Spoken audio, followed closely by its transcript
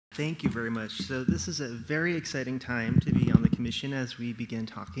Thank you very much. So this is a very exciting time to be on the commission as we begin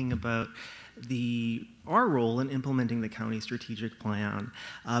talking about our role in implementing the county strategic plan.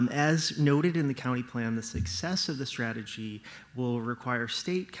 As noted in the county plan, the success of the strategy will require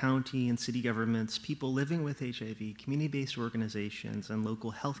state, county, and city governments, people living with HIV, community-based organizations, and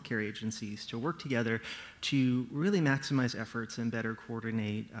local healthcare agencies to work together to really maximize efforts and better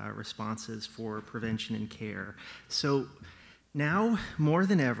coordinate responses for prevention and care. So now, more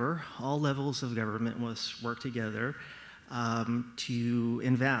than ever, all levels of government must work together to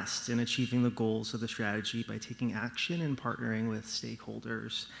invest in achieving the goals of the strategy by taking action and partnering with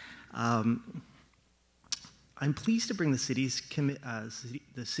stakeholders. I'm pleased to bring the city's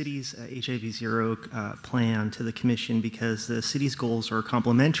HIV Zero plan to the commission because the city's goals are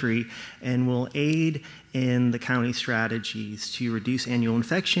complementary and will aid in the county strategies to reduce annual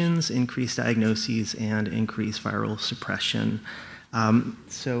infections, increase diagnoses, and increase viral suppression.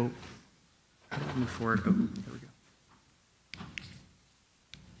 So how do we move forward? Oh, there we go.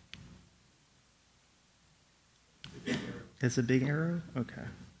 It's a big arrow? Okay.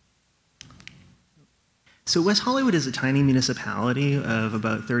 So West Hollywood is a tiny municipality of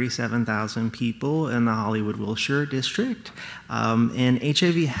about 37,000 people in the Hollywood-Wilshire district. And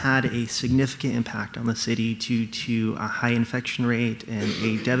HIV had a significant impact on the city due to a high infection rate and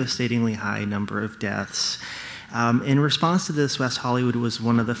a devastatingly high number of deaths. In response to this, West Hollywood was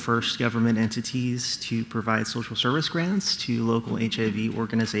one of the first government entities to provide social service grants to local HIV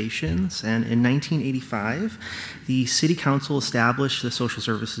organizations. And in 1985, the City Council established the Social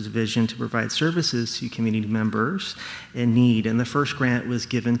Services Division to provide services to community members in need. And the first grant was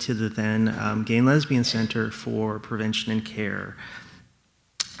given to the then Gay and Lesbian Center for Prevention and Care.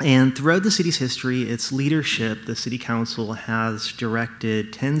 And throughout the city's history, its leadership, the City Council has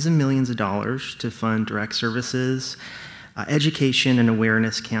directed tens of millions of dollars to fund direct services, education, and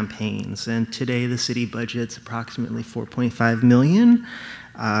awareness campaigns. And today, the city budgets approximately $4.5 million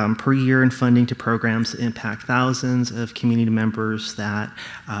per year in funding to programs that impact thousands of community members that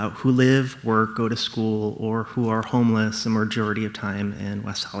who live, work, go to school, or who are homeless the majority of time in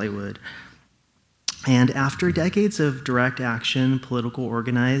West Hollywood. And after decades of direct action, political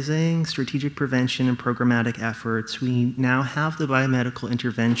organizing, strategic prevention, and programmatic efforts, we now have the biomedical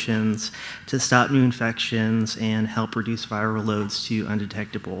interventions to stop new infections and help reduce viral loads to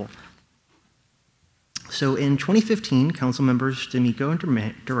undetectable. So in 2015, council members D'Amico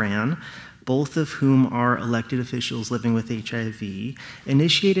and Duran, both of whom are elected officials living with HIV,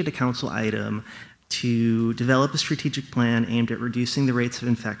 initiated a council item to develop a strategic plan aimed at reducing the rates of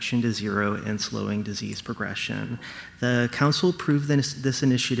infection to zero and slowing disease progression. The council approved this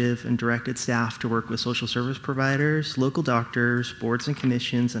initiative and directed staff to work with social service providers, local doctors, boards and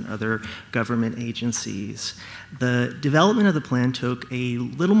commissions, and other government agencies. The development of the plan took a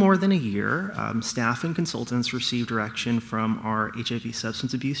little more than a year. Staff and consultants received direction from our HIV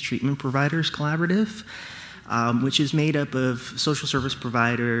Substance Abuse Treatment Providers Collaborative, which is made up of social service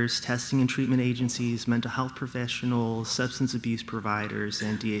providers, testing and treatment agencies, mental health professionals, substance abuse providers,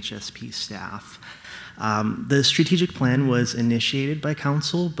 and DHSP staff. The strategic plan was initiated by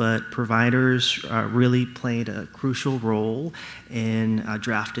council, but providers really played a crucial role in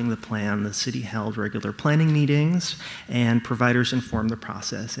drafting the plan. The city held regular planning meetings, and providers informed the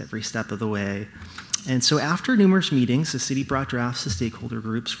process every step of the way. And so after numerous meetings, the city brought drafts to stakeholder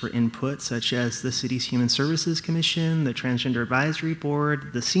groups for input, such as the city's Human Services Commission, the Transgender Advisory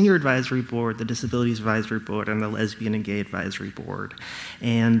Board, the Senior Advisory Board, the Disabilities Advisory Board, and the Lesbian and Gay Advisory Board.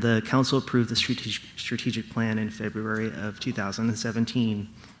 And the council approved the strategic plan in February of 2017.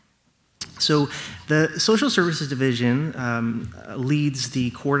 So the Social Services Division leads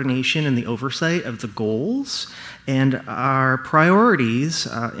the coordination and the oversight of the goals and our priorities,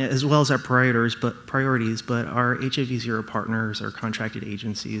 as well as our priorities, but our HIV Zero partners, our contracted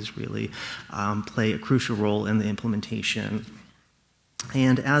agencies really play a crucial role in the implementation.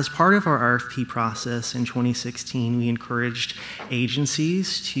 And as part of our RFP process in 2016, we encouraged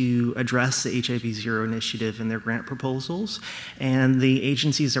agencies to address the HIV Zero initiative in their grant proposals. And the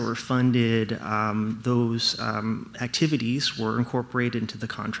agencies that were funded those activities were incorporated into the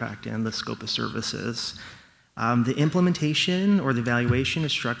contract and the scope of services. The implementation or the evaluation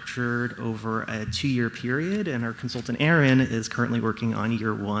is structured over a 2-year period, and our consultant Aaron is currently working on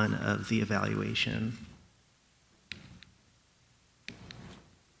year 1 of the evaluation.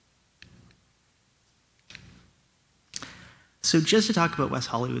 So just to talk about West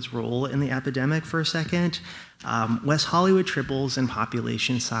Hollywood's role in the epidemic for a second, West Hollywood triples in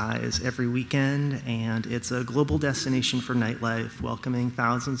population size every weekend, and it's a global destination for nightlife, welcoming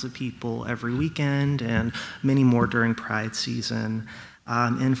thousands of people every weekend and many more during Pride season.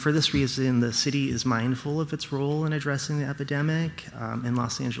 And for this reason, the city is mindful of its role in addressing the epidemic in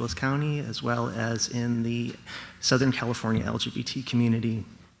Los Angeles County, as well as in the Southern California LGBT community.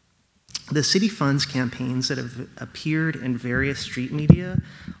 The city funds campaigns that have appeared in various street media,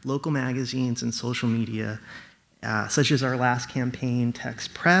 local magazines, and social media, such as our last campaign,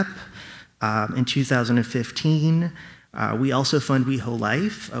 Text Prep, in 2015. We also fund WeHo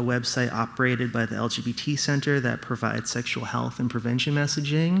Life, a website operated by the LGBT Center that provides sexual health and prevention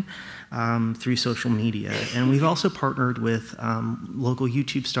messaging through social media. And we've also partnered with local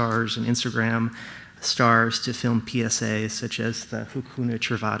YouTube stars and Instagram stars to film PSAs, such as the Hukuna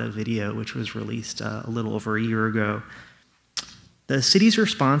Trivada video, which was released a little over a year ago. The city's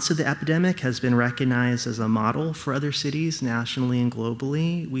response to the epidemic has been recognized as a model for other cities nationally and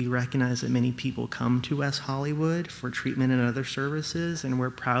globally. We recognize that many people come to West Hollywood for treatment and other services, and we're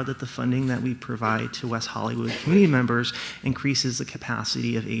proud that the funding that we provide to West Hollywood community members increases the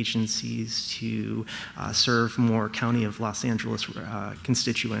capacity of agencies to serve more County of Los Angeles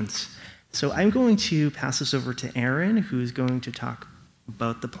constituents. So I'm going to pass this over to Aaron, who's going to talk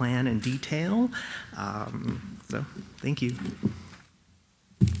about the plan in detail. So thank you.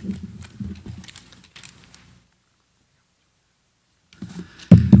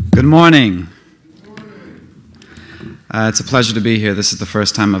 Good morning. It's a pleasure to be here. This is the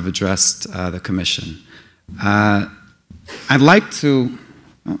first time I've addressed the commission. I'd like to,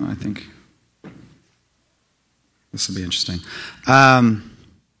 I think this will be interesting.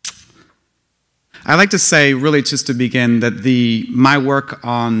 I'd like to say, really just to begin, that my work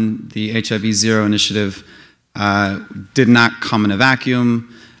on the HIV Zero initiative did not come in a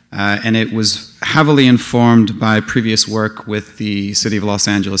vacuum, and it was heavily informed by previous work with the City of Los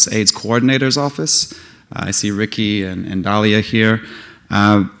Angeles AIDS Coordinator's Office. I see Ricky and Dahlia here.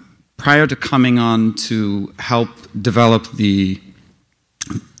 Prior to coming on to help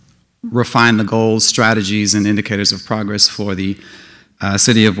refine the goals, strategies, and indicators of progress for the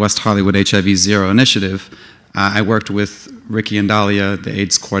City of West Hollywood HIV Zero initiative, I worked with Ricky and Dahlia, the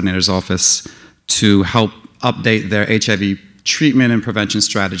AIDS Coordinator's Office, to help update their HIV treatment and prevention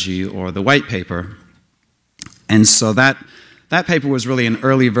strategy, or the white paper. And so that paper was really an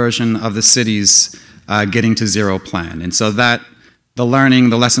early version of the city's Getting to Zero plan. And so the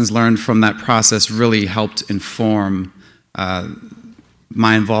lessons learned from that process really helped inform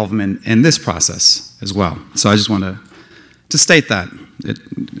my involvement in this process as well. So I just want to state that.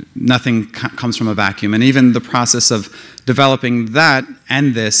 Nothing comes from a vacuum. And even the process of developing that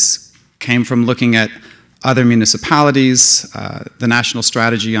and this came from looking at other municipalities, the national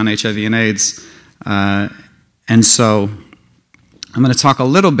strategy on HIV and AIDS. And so I'm going to talk a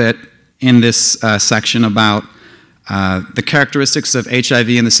little bit in this section about the characteristics of HIV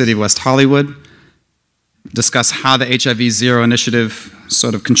in the City of West Hollywood, discuss how the HIV Zero initiative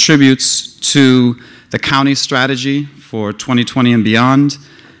sort of contributes to the county's strategy for 2020 and beyond.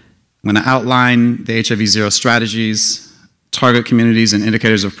 I'm going to outline the HIV Zero strategies, target communities, and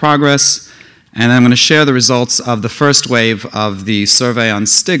indicators of progress. And I'm going to share the results of the first wave of the survey on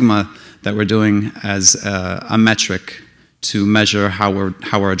stigma that we're doing as a metric to measure how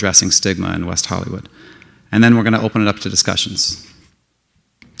we're addressing stigma in West Hollywood. And then we're going to open it up to discussions.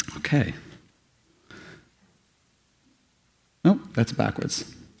 Okay. Nope, that's backwards.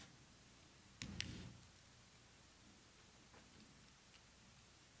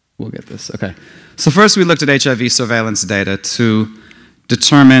 We'll get this. Okay. So first we looked at HIV surveillance data to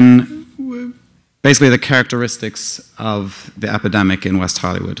determine basically the characteristics of the epidemic in West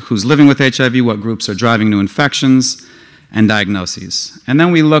Hollywood. Who's living with HIV, what groups are driving new infections, and diagnoses. And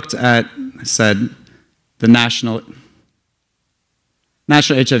then we looked at, the national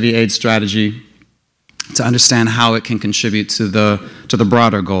HIV/AIDS strategy to understand how it can contribute to the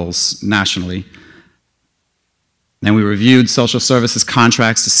broader goals nationally. Then we reviewed social services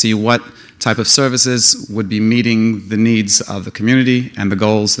contracts to see what type of services would be meeting the needs of the community and the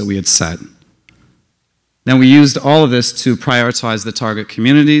goals that we had set. Then we used all of this to prioritize the target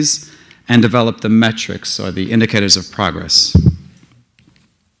communities and develop the metrics, or the indicators of progress.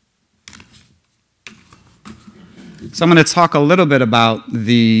 So I'm going to talk a little bit about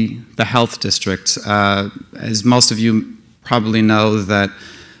the health district. As most of you probably know, that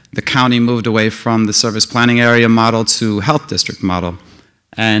the county moved away from the service planning area model to health district model.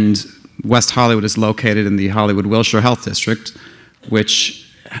 And West Hollywood is located in the Hollywood-Wilshire Health District,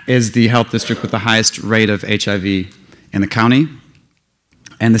 which is the health district with the highest rate of HIV in the county.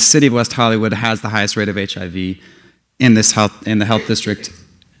 And the City of West Hollywood has the highest rate of HIV in the health district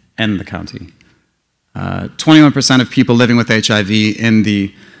and the county. 21% of people living with HIV in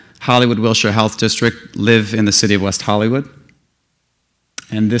the Hollywood-Wilshire Health District live in the City of West Hollywood.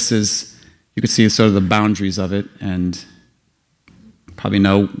 And this is, you can see sort of the boundaries of it, and probably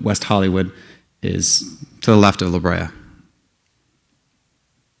know West Hollywood is to the left of La Brea.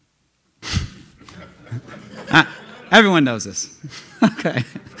 Everyone knows this. Okay.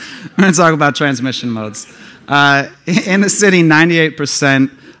 I'm going to talk about transmission modes. In the city,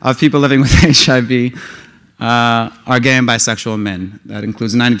 98% of people living with HIV are gay and bisexual men. That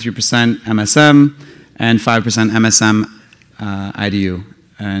includes 93% MSM and 5% MSM IDU.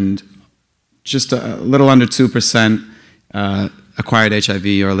 And just a little under 2% acquired HIV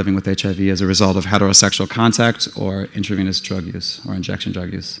or are living with HIV as a result of heterosexual contact or intravenous drug use or injection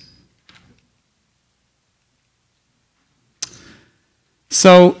drug use.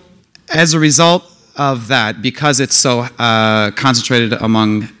 So as a result of that, because it's so concentrated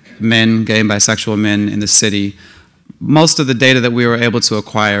among men, gay and bisexual men in the city, most of the data that we were able to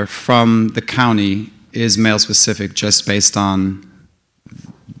acquire from the county is male-specific, just based on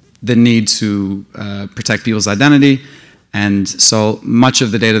the need to protect people's identity. And so much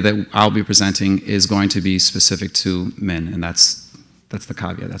of the data that I'll be presenting is going to be specific to men, and that's the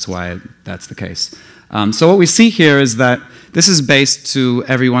caveat. That's why that's the case. So what we see here is that this is based to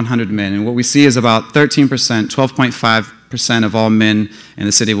every 100 men, and what we see is about 13%, 12.5% of all men in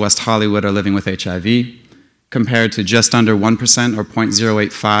the city of West Hollywood are living with HIV, compared to just under 1% or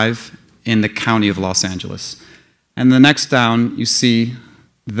 0.085 in the county of Los Angeles. And the next down, you see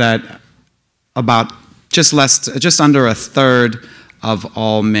that about just under a third of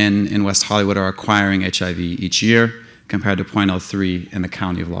all men in West Hollywood are acquiring HIV each year, compared to 0.03 in the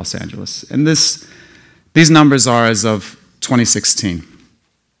county of Los Angeles. And these numbers are as of 2016.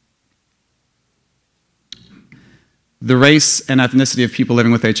 The race and ethnicity of people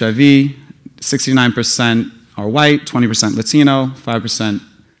living with HIV, 69% are white, 20% Latino, 5%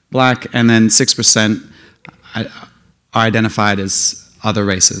 black, and then 6% are identified as other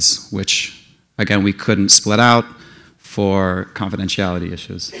races, which, again, we couldn't split out for confidentiality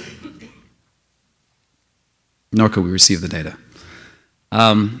issues. Nor could we receive the data.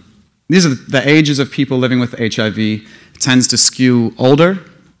 These are the ages of people living with HIV. It tends to skew older.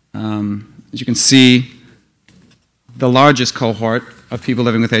 As you can see, the largest cohort of people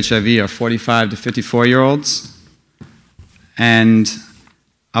living with HIV are 45 to 54-year-olds, and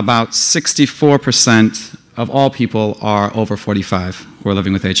about 64% of all people are over 45 who are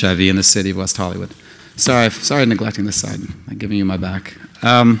living with HIV in the city of West Hollywood. Sorry neglecting this side. I'm giving you my back.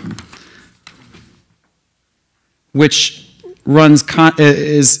 Which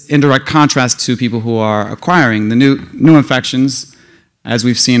is in direct contrast to people who are acquiring. The new infections, as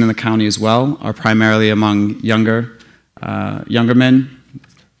we've seen in the county as well, are primarily among younger men,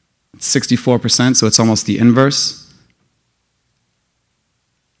 64%, so it's almost the inverse.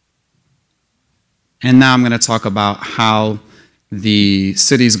 And now I'm going to talk about how the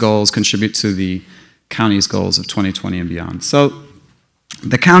city's goals contribute to the county's goals of 2020 and beyond. So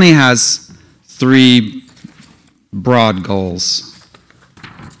the county has 3 broad goals.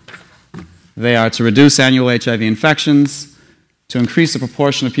 They are to reduce annual HIV infections, to increase the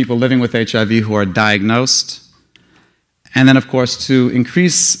proportion of people living with HIV who are diagnosed, and then, of course, to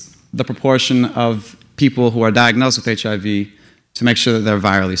increase the proportion of people who are diagnosed with HIV to make sure that they're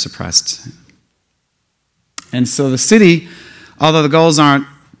virally suppressed. And so the city, although the goals aren't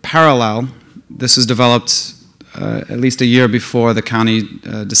parallel, this was developed at least a year before the county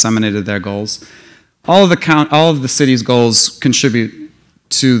disseminated their goals. All of the city's goals contribute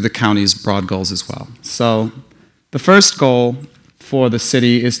to the county's broad goals as well. So the first goal for the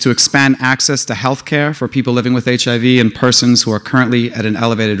city is to expand access to health care for people living with HIV and persons who are currently at an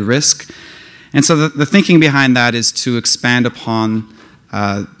elevated risk. And so the thinking behind that is to expand upon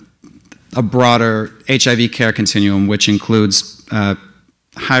a broader HIV care continuum, which includes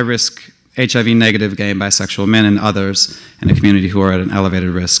high-risk HIV-negative gay and bisexual men and others in the community who are at an elevated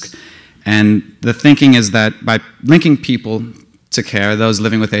risk. And the thinking is that by linking people to care, those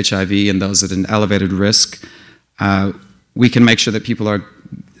living with HIV and those at an elevated risk, we can make sure that people are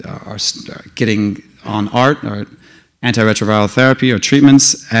getting on ART, or antiretroviral therapy or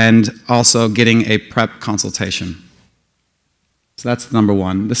treatments, and also getting a PrEP consultation. So that's number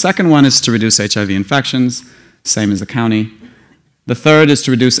one. The second one is to reduce HIV infections, same as the county. The third is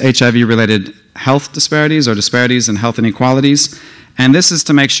to reduce HIV-related health disparities or disparities in health inequalities. And this is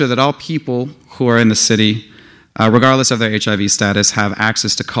to make sure that all people who are in the city, regardless of their HIV status, have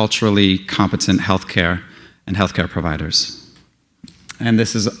access to culturally competent health care and healthcare providers. And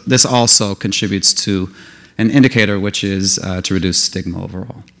this also contributes to an indicator, which is to reduce stigma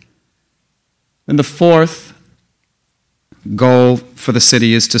overall. And the fourth goal for the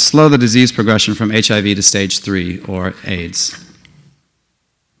city is to slow the disease progression from HIV to stage 3, or AIDS.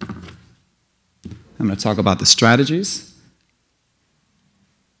 I'm going to talk about the strategies.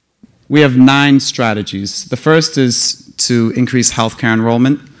 We have 9 strategies. The first is to increase healthcare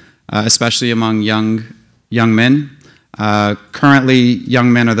enrollment, especially among young men. Currently,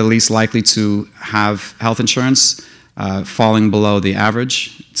 young men are the least likely to have health insurance, falling below the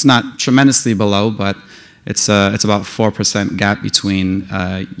average. It's not tremendously below, but it's about 4% gap between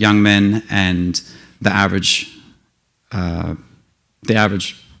young men and the average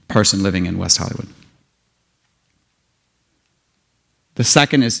person living in West Hollywood. The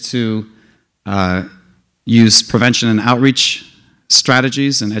second is to use prevention and outreach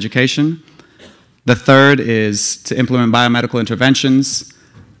strategies and education. The third is to implement biomedical interventions,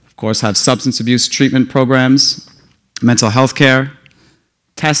 of course, have substance abuse treatment programs, mental health care,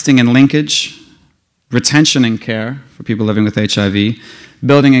 testing and linkage, retention and care for people living with HIV,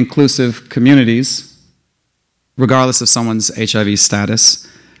 building inclusive communities, regardless of someone's HIV status,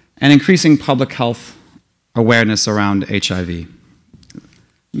 and increasing public health awareness around HIV.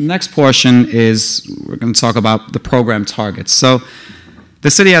 Next portion is we're going to talk about the program targets. So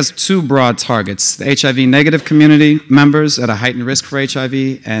the city has 2 broad targets: the HIV negative community members at a heightened risk for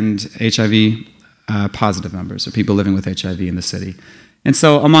HIV and HIV positive members, or people living with HIV in the city. And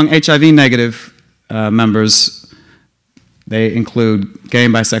so among HIV negative members, they include gay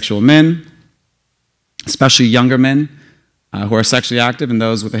and bisexual men, especially younger men who are sexually active and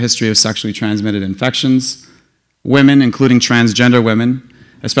those with a history of sexually transmitted infections, women, including transgender women,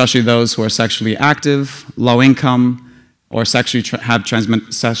 especially those who are sexually active, low income, or sexually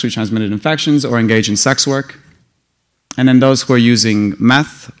transmitted infections or engage in sex work. And then those who are using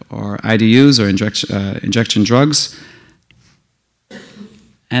meth or IDUs or injection drugs.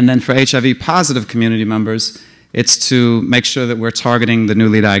 And then for HIV positive community members, it's to make sure that we're targeting the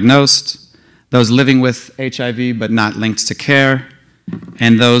newly diagnosed, those living with HIV but not linked to care,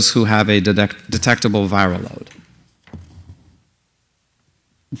 and those who have a detectable viral load.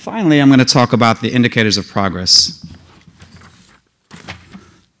 And finally, I'm going to talk about the indicators of progress.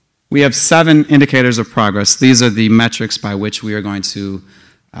 We have 7 indicators of progress. These are the metrics by which we are going to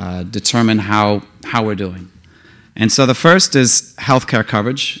determine how we're doing. And so the first is healthcare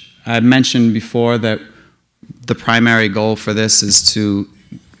coverage. I mentioned before that the primary goal for this is to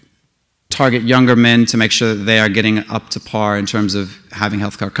target younger men to make sure that they are getting up to par in terms of having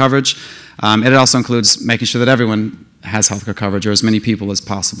healthcare coverage. It also includes making sure that everyone has healthcare coverage, or as many people as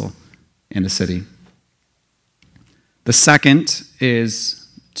possible in the city. The second is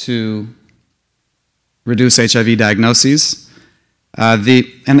to reduce HIV diagnoses. And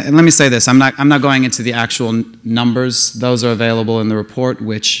let me say this, I'm not going into the actual numbers. Those are available in the report,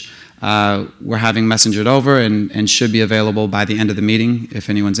 which we're having messengered over and should be available by the end of the meeting if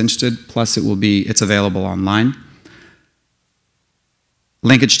anyone's interested. Plus it's available online.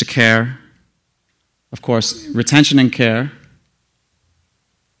 Linkage to care. Of course, retention and care.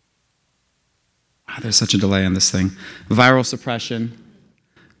 There's such a delay on this thing. Viral suppression.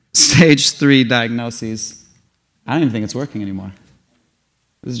 Stage 3 diagnoses. I don't even think it's working anymore.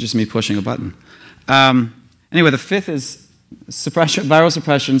 This is just me pushing a button. Anyway, the 5th is viral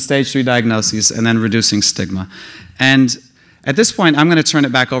suppression, stage 3 diagnoses, and then reducing stigma. And at this point, I'm going to turn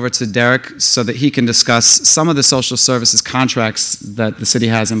it back over to Derek so that he can discuss some of the social services contracts that the city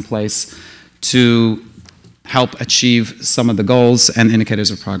has in place to help achieve some of the goals and indicators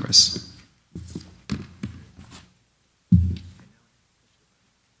of progress.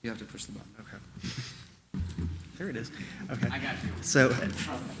 You have to push the button. Okay. There it is. Okay. I got you.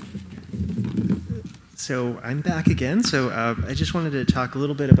 So I'm back again. So I just wanted to talk a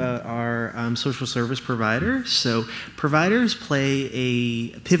little bit about our social service providers. So providers play a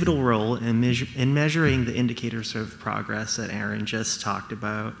pivotal role in measuring the indicators of progress that Aaron just talked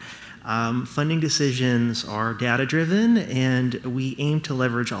about. Funding decisions are data-driven, and we aim to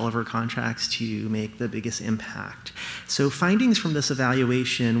leverage all of our contracts to make the biggest impact. So findings from this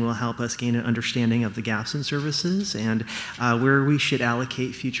evaluation will help us gain an understanding of the gaps in services and where we should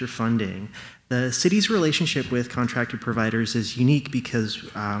allocate future funding. The city's relationship with contracted providers is unique because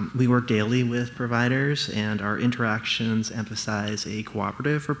we work daily with providers, and our interactions emphasize a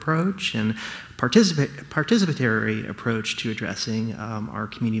cooperative approach and participatory approach to addressing our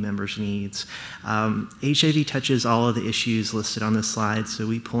community members' needs. HIV touches all of the issues listed on this slide, so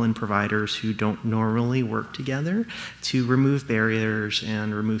we pull in providers who don't normally work together to remove barriers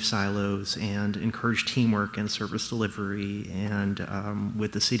and remove silos and encourage teamwork and service delivery and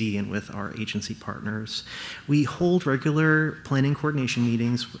with the city and with our agency partners. We hold regular planning coordination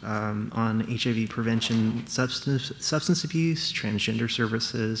meetings on HIV prevention, substance abuse, transgender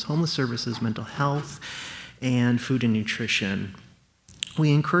services, homeless services, mental health, and food and nutrition.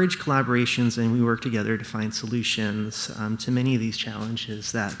 we encourage collaborations and we work together to find solutions to many of these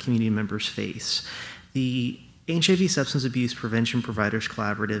challenges that community members face. The HIV Substance Abuse Prevention Providers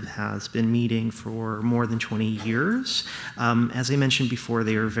Collaborative has been meeting for more than 20 years. As I mentioned before,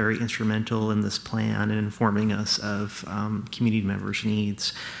 they are very instrumental in this plan and informing us of community members'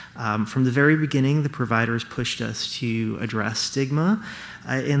 needs. From the very beginning, the providers pushed us to address stigma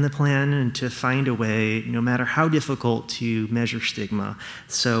in the plan and to find a way, no matter how difficult, to measure stigma.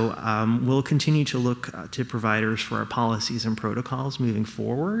 So we'll continue to look to providers for our policies and protocols moving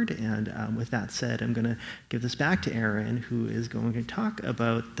forward. And with that said, I'm going to give this back to Erin, who is going to talk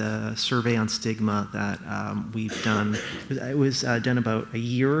about the survey on stigma that we've done. It was done about a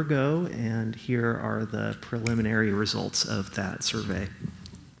year ago, and here are the preliminary results of that survey.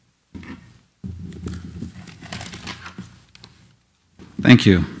 Thank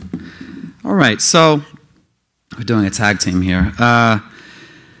you. All right, so we're doing a tag team here.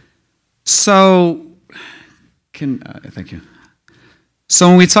 Thank you. So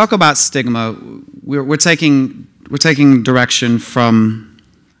when we talk about stigma, we're taking direction from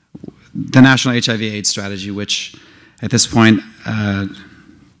the National HIV/AIDS Strategy, which at this point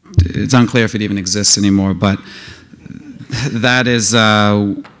it's unclear if it even exists anymore. But that is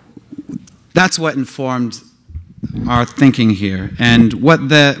that's what informed our thinking here. And what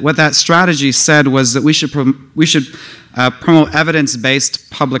that strategy said was that we should promote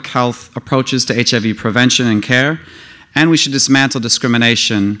evidence-based public health approaches to HIV prevention and care, and we should dismantle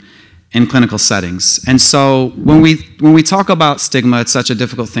discrimination in clinical settings. And so when we talk about stigma, it's such a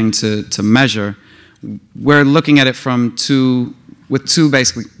difficult thing to measure. We're looking at it with two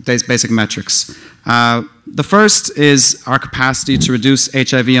basic metrics. The first is our capacity to reduce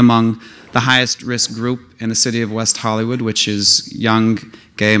HIV among the highest risk group in the city of West Hollywood, which is young,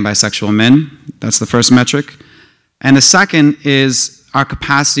 gay, and bisexual men. That's the first metric. And the second is our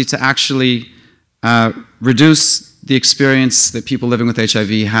capacity to actually reduce the experience that people living with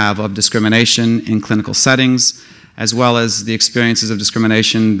HIV have of discrimination in clinical settings, as well as the experiences of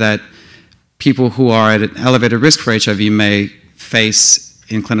discrimination that people who are at an elevated risk for HIV may face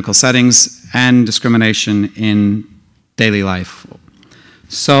in clinical settings, and discrimination in daily life.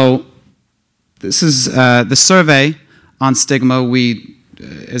 So this is the survey on stigma.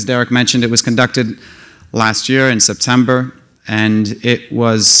 As Derek mentioned, it was conducted last year in September, and it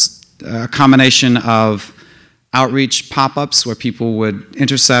was a combination of outreach pop-ups where people would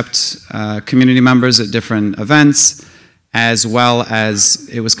intercept community members at different events, as well as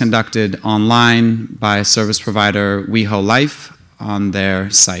it was conducted online by a service provider, WeHo Life, on their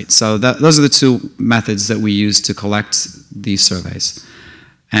site. So those are the two methods that we use to collect these surveys.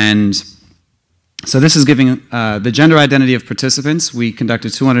 And so this is giving the gender identity of participants. We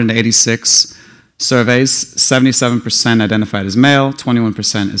conducted 286 surveys. 77% identified as male,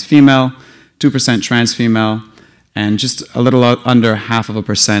 21% as female, 2% trans female, and just a little under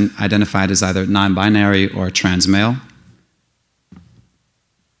 0.5% identified as either non-binary or trans male.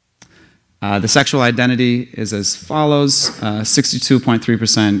 The sexual identity is as follows: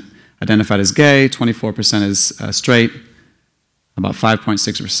 62.3% identified as gay, 24% as straight, about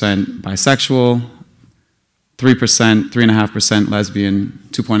 5.6% bisexual, 3.5% lesbian,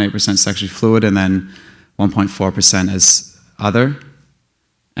 2.8% sexually fluid, and then 1.4% as other.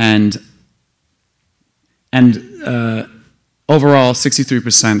 And overall,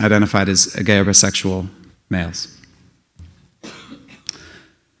 63% identified as gay or bisexual males.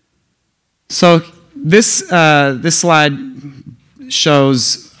 So this slide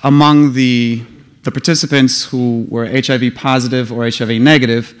shows among the participants who were HIV positive or HIV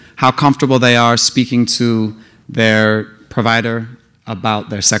negative how comfortable they are speaking to their provider about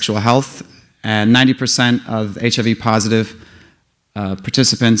their sexual health. And 90% of HIV positive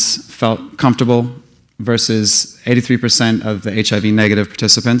participants felt comfortable versus 83% of the HIV negative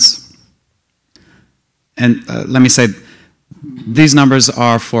participants. And let me say, these numbers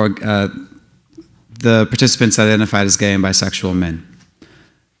are for the participants identified as gay and bisexual men.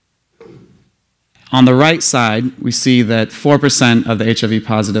 On the right side, we see that 4% of the HIV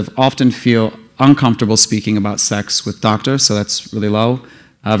positive often feel uncomfortable speaking about sex with doctors, so that's really low,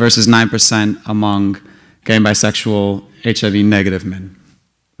 versus 9% among gay and bisexual HIV negative men.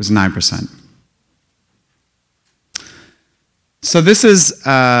 It was 9%. So this is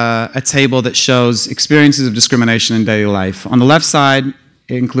a table that shows experiences of discrimination in daily life. On the left side,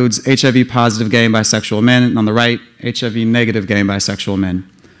 it includes HIV positive gay and bisexual men, and on the right, HIV negative gay and bisexual men.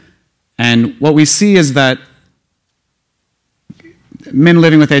 And what we see is that men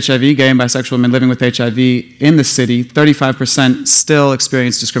living with HIV, gay and bisexual men living with HIV in the city, 35% still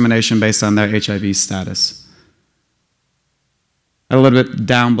experience discrimination based on their HIV status. A little bit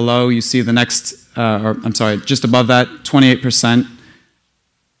down below, you see the next, or I'm sorry, just above that, 28%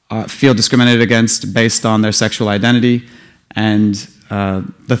 feel discriminated against based on their sexual identity. And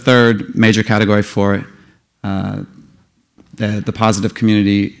the third major category for the positive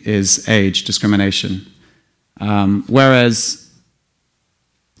community is age discrimination. Whereas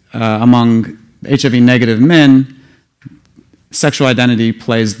among HIV-negative men, sexual identity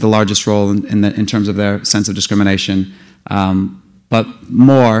plays the largest role in terms of their sense of discrimination, but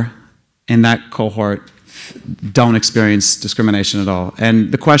more in that cohort don't experience discrimination at all.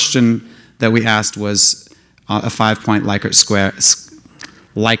 And the question that we asked was a 5-point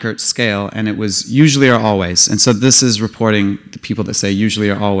Likert scale, and it was usually or always. And so this is reporting the people that say usually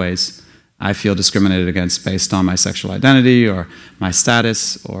or always, I feel discriminated against based on my sexual identity or my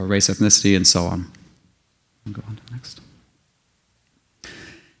status or race, ethnicity, and so on. I'll go on to the next.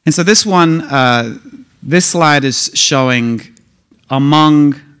 And so this one, this slide is showing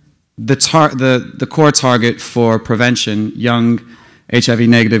among the core target for prevention, young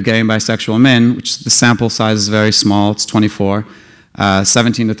HIV-negative gay and bisexual men, which the sample size is very small, it's 24,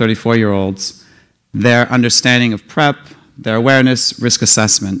 17 to 34-year-olds, their understanding of PrEP, their awareness, risk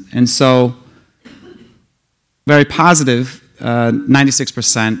assessment. And so, very positive,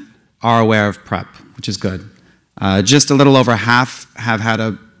 96% are aware of PrEP, which is good. Just a little over half have had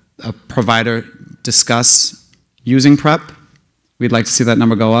a provider discuss using PrEP. We'd like to see that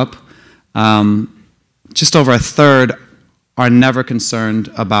number go up. Just over a third are never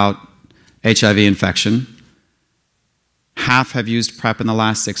concerned about HIV infection. Half have used PrEP in the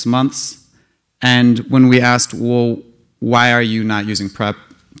last 6 months. And when we asked, well, why are you not using PrEP?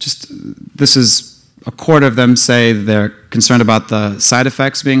 This is a quarter of them say they're concerned about the side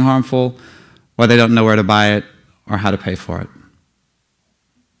effects being harmful, or they don't know where to buy it, or how to pay for it.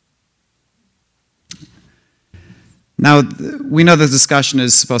 Now, we know the discussion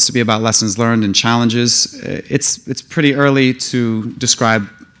is supposed to be about lessons learned and challenges. It's pretty early to describe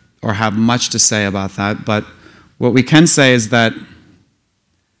or have much to say about that, but what we can say is that,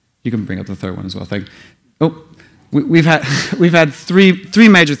 you can bring up the third one as well, thank you. Oh, we've had three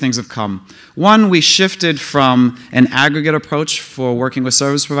major things have come. One, we shifted from an aggregate approach for working with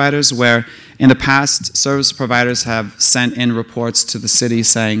service providers, where in the past, service providers have sent in reports to the city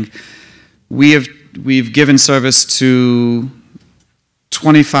saying, we've given service to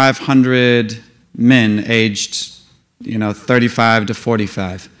 2,500 men aged 35 to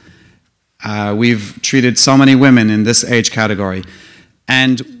 45. We've treated so many women in this age category.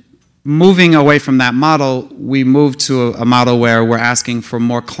 And moving away from that model, we moved to a model where we're asking for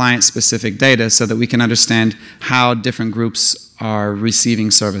more client-specific data so that we can understand how different groups are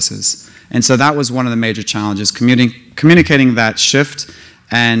receiving services. And so that was one of the major challenges, communicating that shift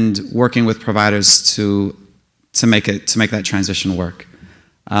and working with providers to make that transition work.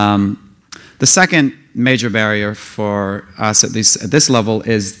 The second major barrier for us, at least at this level,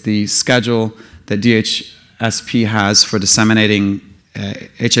 is the schedule that DHSP has for disseminating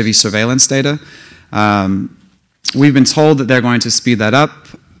HIV surveillance data. We've been told that they're going to speed that up.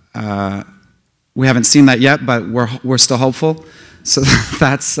 We haven't seen that yet, but we're still hopeful. So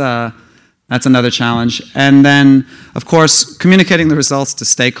that's another challenge. And then, of course, communicating the results to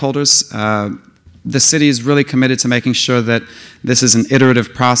stakeholders. The city is really committed to making sure that this is an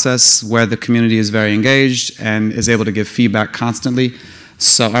iterative process where the community is very engaged and is able to give feedback constantly.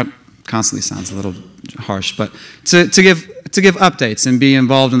 So, constantly sounds a little harsh, but to give updates and be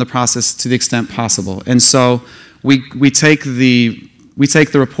involved in the process to the extent possible. And so we take the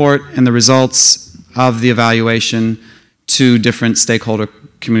report and the results of the evaluation to different stakeholder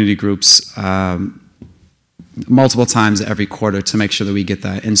community groups multiple times every quarter to make sure that we get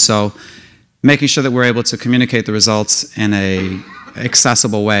that. And so making sure that we're able to communicate the results in an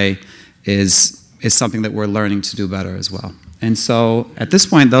accessible way is something that we're learning to do better as well. And so at this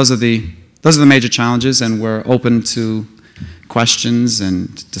point, those are the major challenges, and we're open to questions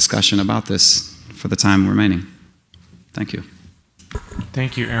and discussion about this for the time remaining. Thank you.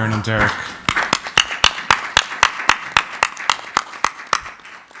 Thank you, Aaron and Derek.